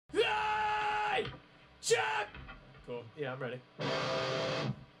Check! Cool. Yeah, I'm ready.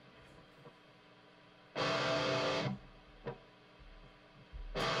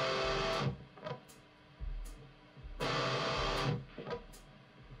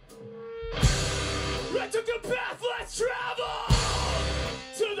 I took the path less traveled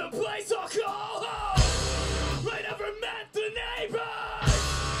to the place I'll call home. I never met the neighbors,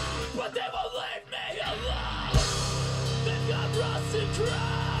 but they won't leave me alone. They've got rusted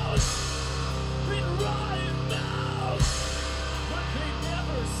crowns and rotten mouths, but they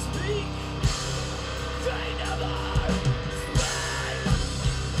never speak. They never speak.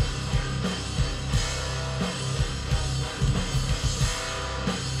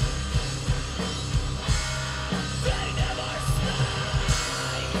 They never speak.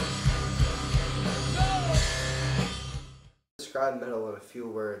 No. Describe metal in a few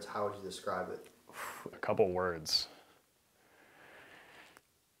words. How would you describe it? A couple words.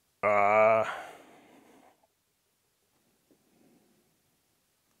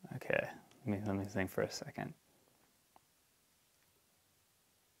 Okay, let me think for a second.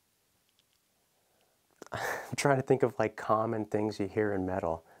 I'm trying to think of like common things you hear in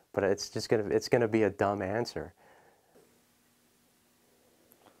metal, but it's gonna be a dumb answer.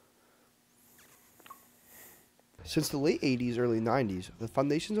 Since the late 80s, early 90s, the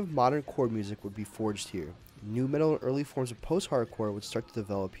foundations of modern core music would be forged here. New metal and early forms of post-hardcore would start to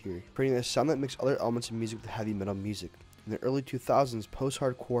develop here, creating a sound that mixed other elements of music with heavy metal music. In the early 2000s,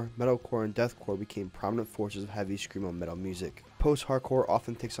 post-hardcore, metalcore, and deathcore became prominent forces of heavy screamo metal music. Post-hardcore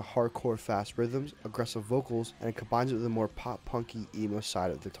often takes a hardcore fast rhythms, aggressive vocals, and combines it with a more pop-punky emo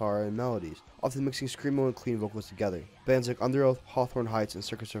side of the guitar and melodies, often mixing screamo and clean vocals together. Bands like Underoath, Hawthorne Heights, and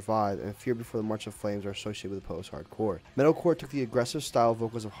Circus Survive, and Fear Before the March of Flames are associated with post-hardcore. Metalcore took the aggressive style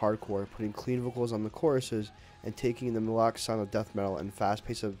vocals of hardcore, putting clean vocals on the choruses, and taking the melodic sound of death metal and fast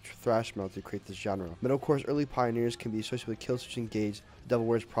pace of thrash metal to create this genre. Metalcore's early pioneers can be associated with Killswitch Engage, The Devil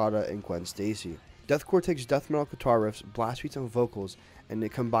Wears Prada, and Gwen Stacy. Deathcore takes death metal guitar riffs, blast beats, and vocals, and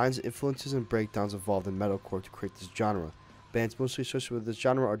it combines the influences and breakdowns involved in metalcore to create this genre. Bands mostly associated with this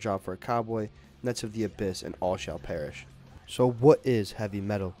genre are Job for a Cowboy, Nets of the Abyss, and All Shall Perish. So what is heavy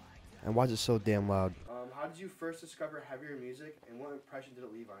metal, and why is it so damn loud? How did you first discover heavier music, and what impression did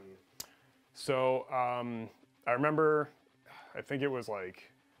it leave on you? So I remember, I think it was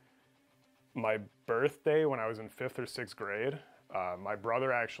like my birthday when I was in 5th or 6th grade. My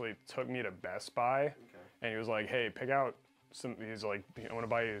brother actually took me to Best Buy, and he was like, hey, pick out some, he's like, I want to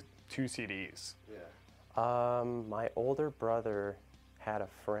buy you 2 CDs. Yeah. My older brother had a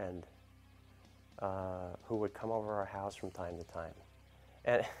friend who would come over our house from time to time.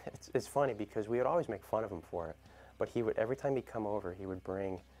 And it's funny because we would always make fun of him for it, but he would, every time he'd come over, he would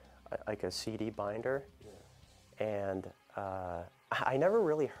bring like a CD binder. And I never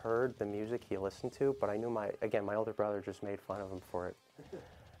really heard the music he listened to, but I knew my older brother just made fun of him for it.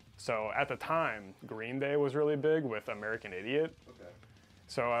 So at the time, Green Day was really big with American Idiot. Okay.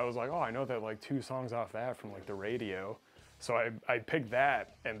 So I was like, oh, I know that like 2 songs off that from like the radio. So I picked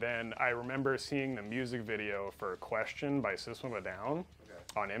that, and then I remember seeing the music video for Question by System of a Down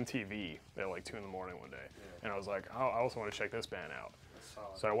on MTV at like 2 in the morning one day. Yeah. And I was like, oh, I also want to check this band out.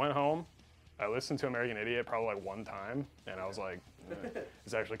 So I went home, I listened to American Idiot probably like 1 time, and I was like,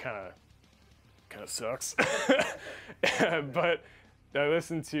 this actually kind of sucks. But I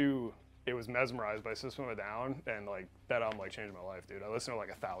listened to It Was Mesmerized by System of a Down, and like that album like changed my life, dude. I listened to it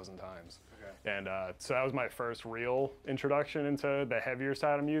like 1,000 times. Okay. And so that was my first real introduction into the heavier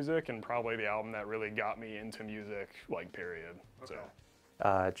side of music, and probably the album that really got me into music, like, period.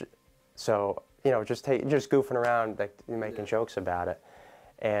 Okay. So you know, just goofing around, like making jokes about it,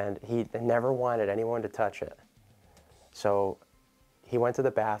 and he never wanted anyone to touch it. So he went to the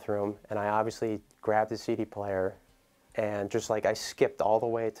bathroom, and I obviously grabbed the CD player, and just like I skipped all the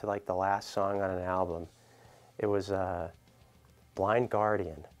way to like the last song on an album. It was Blind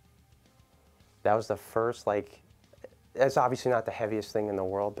Guardian. That was the first, like, it's obviously not the heaviest thing in the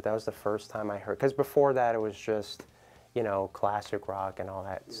world, but that was the first time I heard, because before that it was just, you know, classic rock and all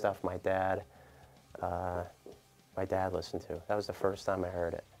that stuff my dad listened to. That was the first time I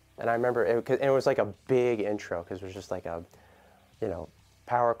heard it. And I remember, it was like a big intro, because it was just like a, you know,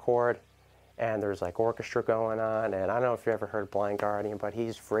 power chord, and there's like orchestra going on, and I don't know if you ever heard Blind Guardian, but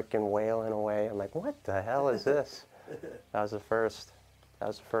he's freaking wailing away. I'm like, what the hell is this? That was the first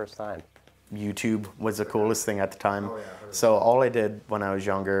time. YouTube was the coolest thing at the time. Oh, yeah, so all I did when I was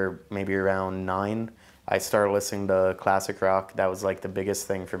younger, maybe around 9, I started listening to classic rock. That was like the biggest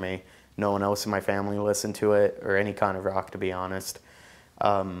thing for me. No one else in my family listened to it, or any kind of rock, to be honest.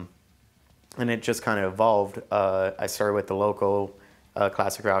 And it just kind of evolved. I started with the local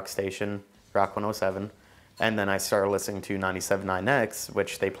classic rock station, Rock 107. And then I started listening to 97.9X,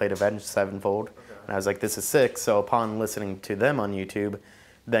 which they played Avenged Sevenfold. And I was like, this is sick. So upon listening to them on YouTube,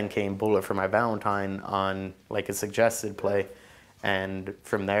 then came Bullet for My Valentine on like a suggested play. And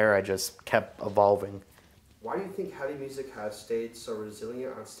from there, I just kept evolving. Why do you think heavy music has stayed so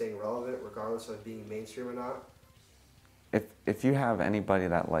resilient on staying relevant, regardless of being mainstream or not? If you have anybody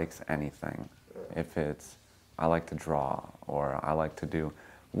that likes anything, if it's, I like to draw, or I like to do,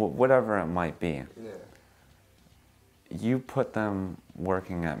 whatever it might be, you put them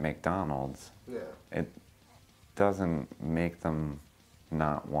working at McDonald's, it doesn't make them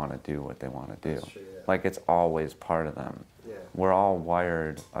not want to do what they want to do. True, Like, it's always part of them. We're all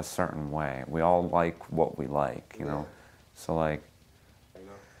wired a certain way. We all like what we like, you know? So, like...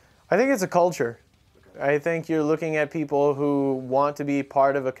 I think it's a culture. I think you're looking at people who want to be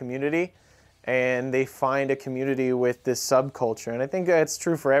part of a community, and they find a community with this subculture. And I think that's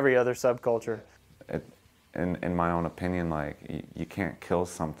true for every other subculture. In my own opinion, like, you can't kill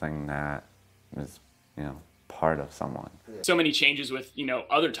something that is, you know, part of someone. So many changes with, you know,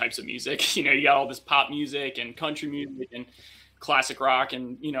 other types of music. You know, you got all this pop music and country music and classic rock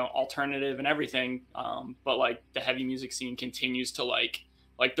and, you know, alternative and everything. But like the heavy music scene continues to like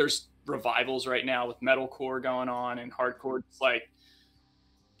there's revivals right now with metalcore going on and hardcore, like,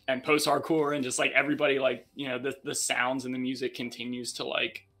 and post-hardcore, and just like everybody, like, you know, the sounds and the music continues to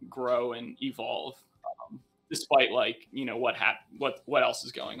like grow and evolve, despite like, you know, what else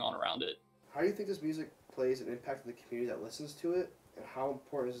is going on around it. How do you think this music plays an impact on the community that listens to it, and how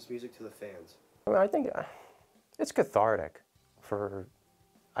important is this music to the fans? I mean, I think it's cathartic for,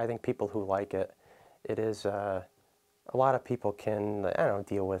 I think, people who like it. It is, a lot of people can, I don't know,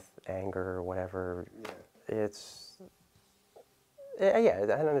 deal with anger or whatever. It's, yeah,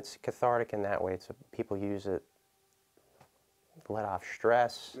 and it's cathartic in that way. It's, people use it to let off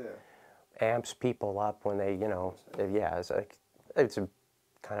stress, amps people up when they, you know, it's like, it's a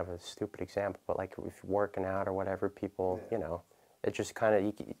kind of a stupid example, but like if you're working out or whatever, people, you know, it just kind of,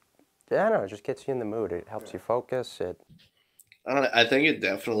 I don't know, it just gets you in the mood. It helps you focus. I think it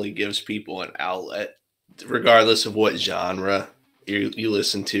definitely gives people an outlet, regardless of what genre you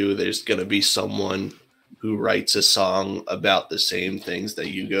listen to. There's going to be someone who writes a song about the same things that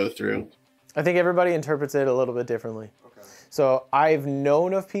you go through. I think everybody interprets it a little bit differently. So I've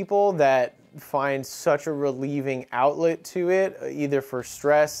known of people that find such a relieving outlet to it, either for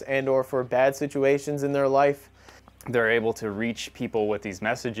stress and or for bad situations in their life. They're able to reach people with these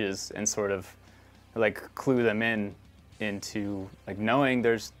messages and sort of like clue them into like knowing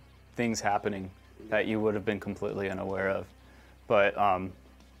there's things happening that you would have been completely unaware of. But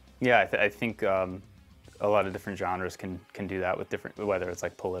yeah, I think a lot of different genres can do that with different, whether it's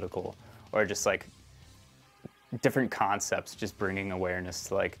like political or just like different concepts, just bringing awareness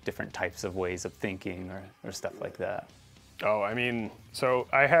to like different types of ways of thinking or stuff like that. Oh, I mean, so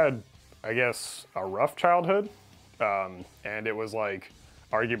I had, I guess, a rough childhood, and it was like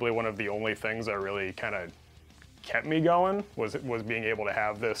arguably one of the only things that really kind of kept me going was being able to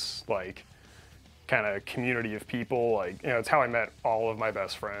have this like kind of community of people. Like, you know, it's how I met all of my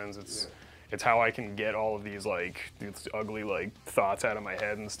best friends. It's how I can get all of these like these ugly like thoughts out of my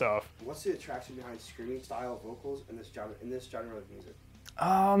head and stuff. What's the attraction behind screaming style vocals in this genre of music?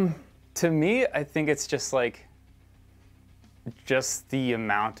 To me, I think it's just like the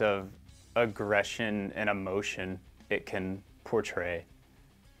amount of aggression and emotion it can portray.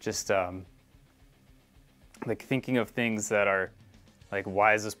 Just like thinking of things that are like,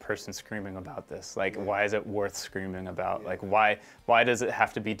 why is this person screaming about this? Like, why is it worth screaming about? Like, why does it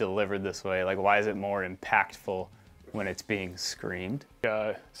have to be delivered this way? Like, why is it more impactful when it's being screamed?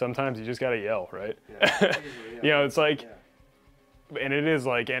 Sometimes you just gotta yell, right? You know, it's like, and it is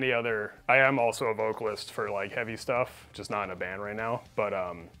like any other, I am also a vocalist for like heavy stuff, just not in a band right now. But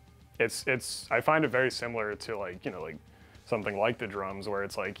it's I find it very similar to like, you know, like something like the drums, where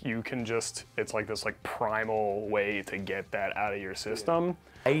it's like you can just, it's like this like primal way to get that out of your system.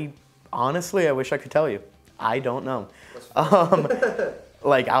 Honestly, I wish I could tell you. I don't know.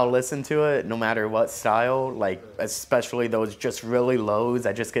 Like, I'll listen to it no matter what style, like especially those just really lows.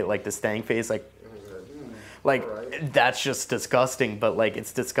 I just get like the stank face, like that's just disgusting, but like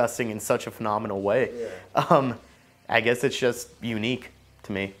it's disgusting in such a phenomenal way. I guess it's just unique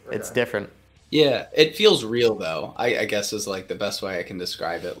to me. It's different. Yeah, it feels real though. I guess is like the best way I can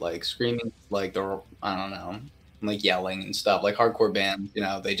describe it. Like screaming, like I don't know, like yelling and stuff. Like hardcore bands, you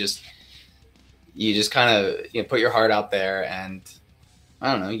know, you just kind of, you know, put your heart out there and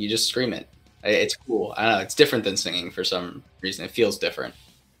I don't know, you just scream it. It's cool. I don't know, it's different than singing for some reason. It feels different.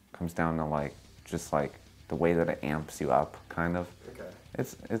 Comes down to like just like the way that it amps you up, kind of.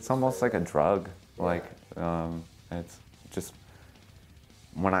 it's almost like a drug. Like it's just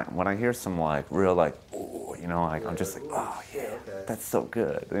when I hear some like real like, ooh, you know, like I'm just like, oh yeah, that's so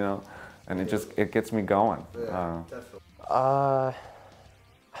good, you know, and it gets me going.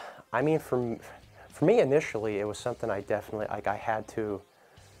 I mean, for me initially, it was something I definitely, like, I had to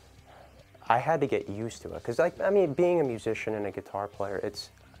get used to it. Because, like, I mean, being a musician and a guitar player, it's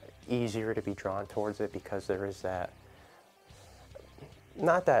easier to be drawn towards it because there is that,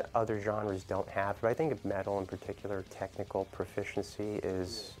 not that other genres don't have, but I think metal in particular, technical proficiency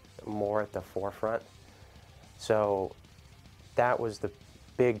is more at the forefront. So that was the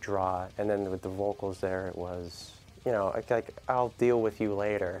big draw. And then with the vocals there, it was, you know, like I'll deal with you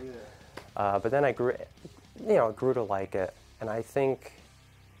later. But then I grew, you know, grew to like it. And I think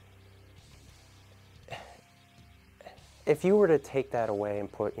if you were to take that away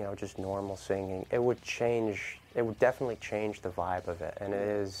and put, you know, just normal singing, it would change, it would definitely change the vibe of it. And it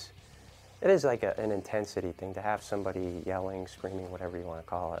is like an intensity thing to have somebody yelling, screaming, whatever you want to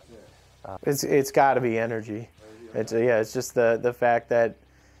call it. It's got to be energy. It's just the fact that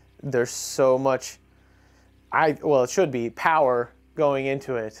there's so much, well, it should be power going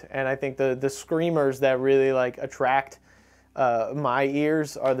into it. And I think the screamers that really like attract my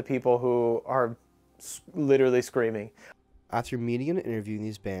ears are the people who are literally screaming. After meeting and interviewing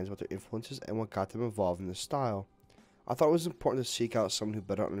these bands about their influences and what got them involved in this style, I thought it was important to seek out someone who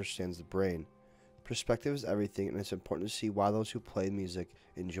better understands the brain. Perspective is everything, and it's important to see why those who play music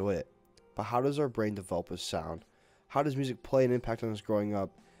enjoy it. But how does our brain develop a sound? How does music play an impact on us growing up?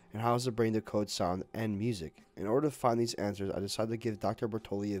 And how does the brain decode sound and music? In order to find these answers, I decided to give Dr.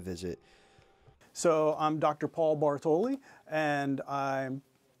 Bartoli a visit. So I'm Dr. Paul Bartoli, and I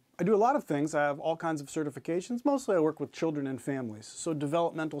do a lot of things. I have all kinds of certifications. Mostly I work with children and families. So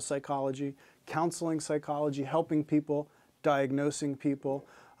developmental psychology, counseling psychology, helping people, diagnosing people.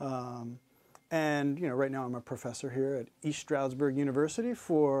 And you know, right now I'm a professor here at East Stroudsburg University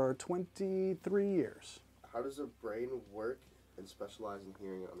for 23 years. How does the brain work and specialize in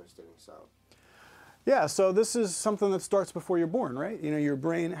hearing and understanding sound? Yeah, so this is something that starts before you're born, right? You know, your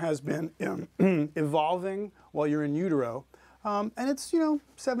brain has been evolving while you're in utero. And it's, you know,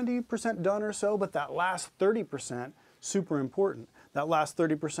 70% done or so, but that last 30%, super important. That last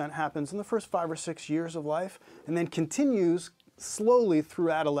 30% happens in the first 5 or 6 years of life and then continues slowly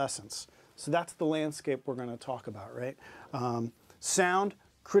through adolescence. So that's the landscape we're going to talk about, right? Sound,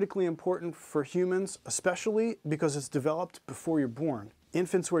 critically important for humans, especially because it's developed before you're born.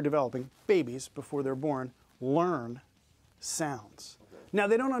 Infants who are developing, babies before they're born, learn sounds. Now,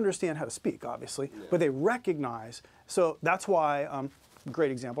 they don't understand how to speak, obviously, but they recognize. So that's why,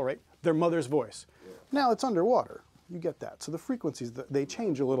 great example, right? Their mother's voice. Now it's underwater. You get that. So the frequencies, they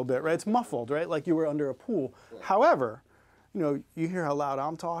change a little bit, right? It's muffled, right? Like you were under a pool. However, you know, you hear how loud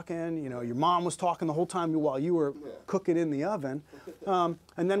I'm talking. You know, your mom was talking the whole time while you were cooking in the oven. And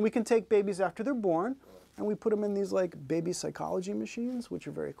then we can take babies after they're born, and we put them in these like baby psychology machines, which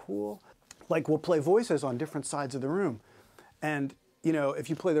are very cool. Like we'll play voices on different sides of the room. And you know, if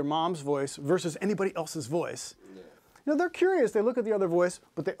you play their mom's voice versus anybody else's voice, you know, they're curious. They look at the other voice,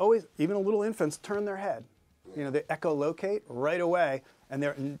 but they always, even little infants, turn their head. You know, they echolocate right away, and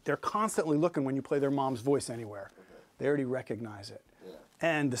they're constantly looking when you play their mom's voice anywhere. They already recognize it.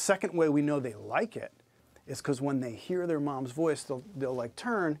 And the second way we know they like it is because when they hear their mom's voice, they'll like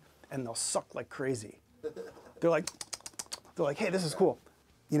turn and they'll suck like crazy. They're like, hey, this is cool.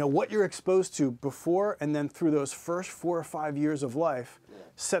 You know, what you're exposed to before and then through those first 4 or 5 years of life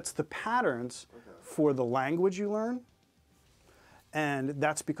sets the patterns for the language you learn. And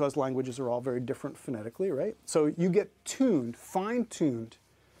that's because languages are all very different phonetically, right? So you get tuned, fine-tuned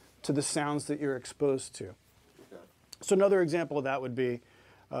to the sounds that you're exposed to. So another example of that would be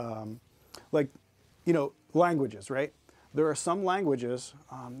like, you know, languages, right? There are some languages,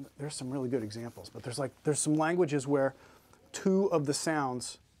 there's some really good examples, but there's some languages where 2 of the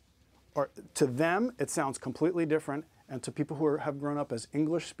sounds are, to them, it sounds completely different, and to people who have grown up as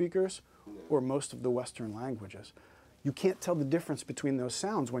English speakers or most of the Western languages, you can't tell the difference between those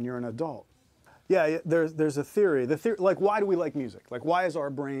sounds when you're an adult. Yeah, there's a theory. Like, why do we like music? Like, why is our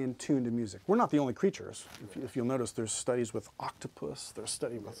brain tuned to music? We're not the only creatures. If you'll notice, there's studies with octopus. There's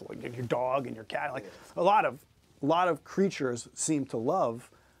studies with like your dog and your cat. Like a lot of creatures seem to love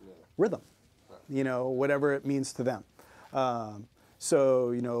rhythm. You know, whatever it means to them.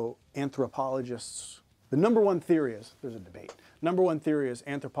 So you know, anthropologists. The number one theory is there's a debate. Number one theory is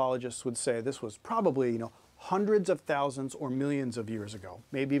anthropologists would say this was probably, you know, hundreds of thousands or millions of years ago,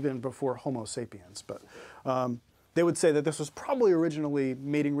 maybe even before Homo sapiens. But they would say that this was probably originally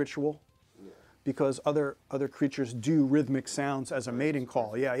mating ritual, because other creatures do rhythmic sounds as a mating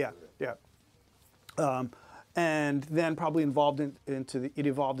call. Yeah. And then probably it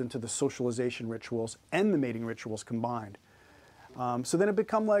evolved into the socialization rituals and the mating rituals combined. So then it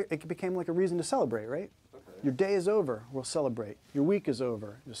became like a reason to celebrate, right? Your day is over, we'll celebrate. Your week is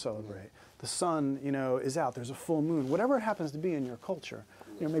over, you celebrate. The sun, is out, there's a full moon, whatever it happens to be in your culture.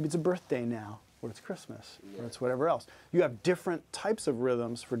 Maybe it's a birthday now, or it's Christmas, or it's whatever else. You have different types of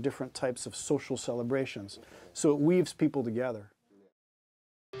rhythms for different types of social celebrations. So it weaves people together.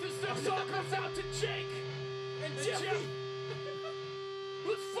 This next song goes out to Jake and Jeff.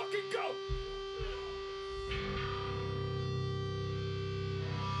 Let's fucking go.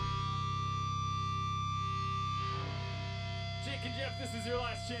 Jake and Jeff, this is your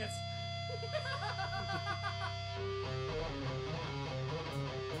last chance.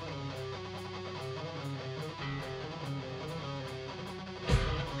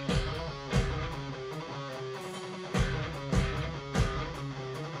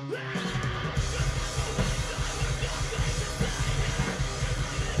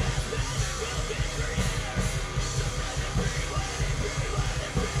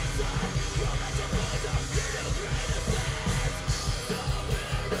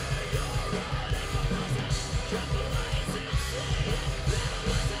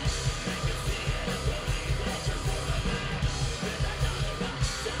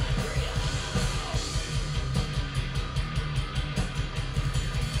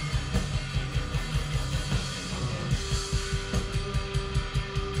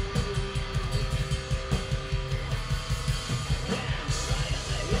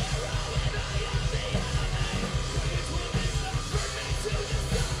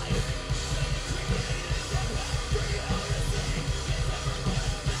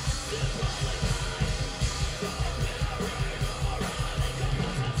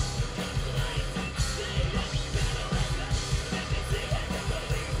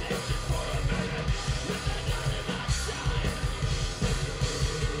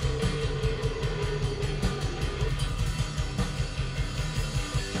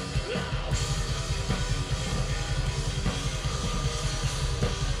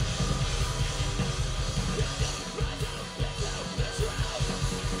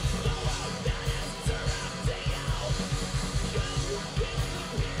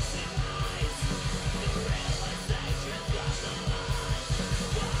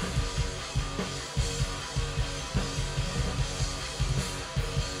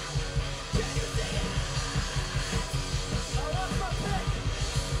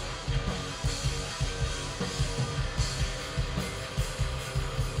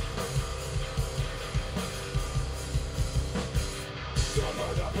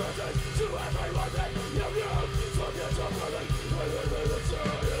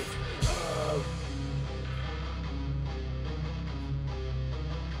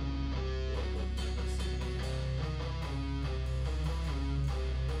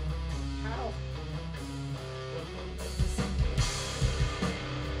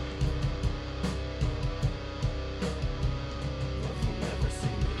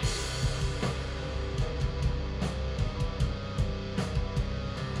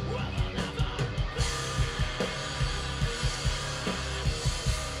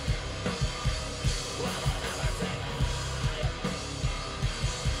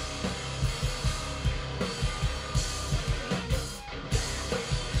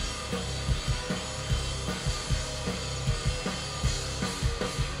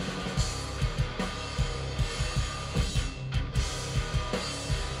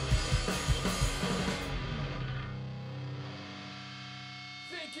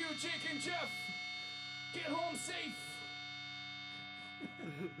 Thank you, Jake and Jeff. Get home safe.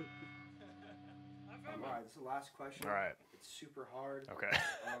 All right, this is the last question. All right. It's super hard. Okay.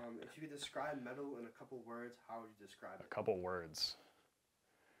 If you could describe metal in a couple words, how would you describe it? A couple words.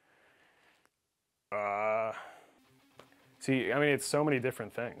 See, I mean, it's so many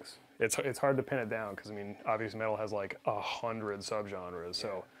different things. It's hard to pin it down because, I mean, obviously metal has like 100 subgenres.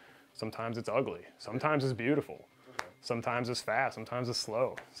 So sometimes it's ugly. Sometimes it's beautiful. Sometimes it's fast. Sometimes it's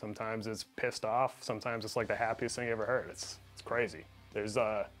slow. Sometimes it's pissed off. Sometimes it's like the happiest thing you ever heard. It's crazy. There's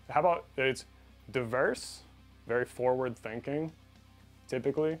how about it's diverse, very forward thinking,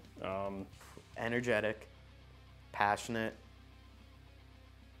 typically. Energetic, passionate,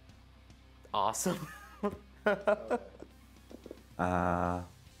 awesome. I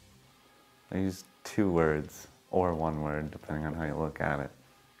use 2 words or 1 word, depending on how you look at it.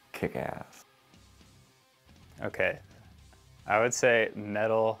 Kick ass. Okay. I would say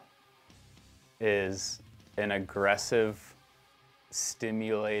metal is an aggressive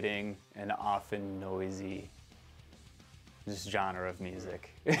stimulating and often noisy just genre of music.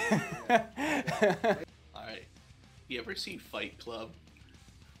 All right. You ever seen Fight Club?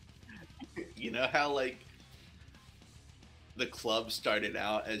 You know how like the club started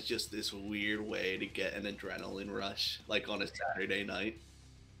out as just this weird way to get an adrenaline rush, like on a Saturday night?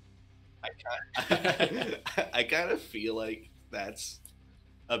 I kind of feel like that's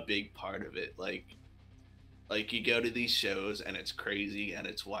a big part of it. Like you go to these shows and it's crazy and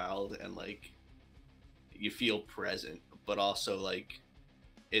it's wild and like you feel present, but also like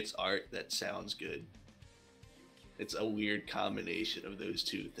it's art that sounds good. It's a weird combination of those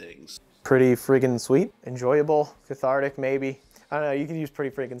two things. Pretty friggin' sweet, enjoyable, cathartic maybe. I don't know, you can use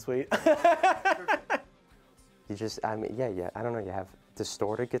pretty friggin' sweet. You just, I mean, yeah, I don't know, you have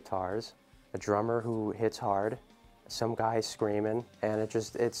distorted guitars, a drummer who hits hard, some guy screaming, and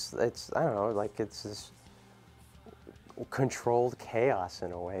it's I don't know, like it's this controlled chaos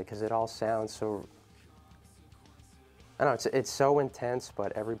in a way, because it all sounds so, I don't know, it's so intense,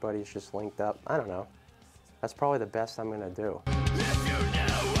 but everybody's just linked up. I don't know. That's probably the best I'm gonna do. If you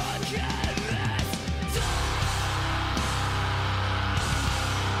knew what can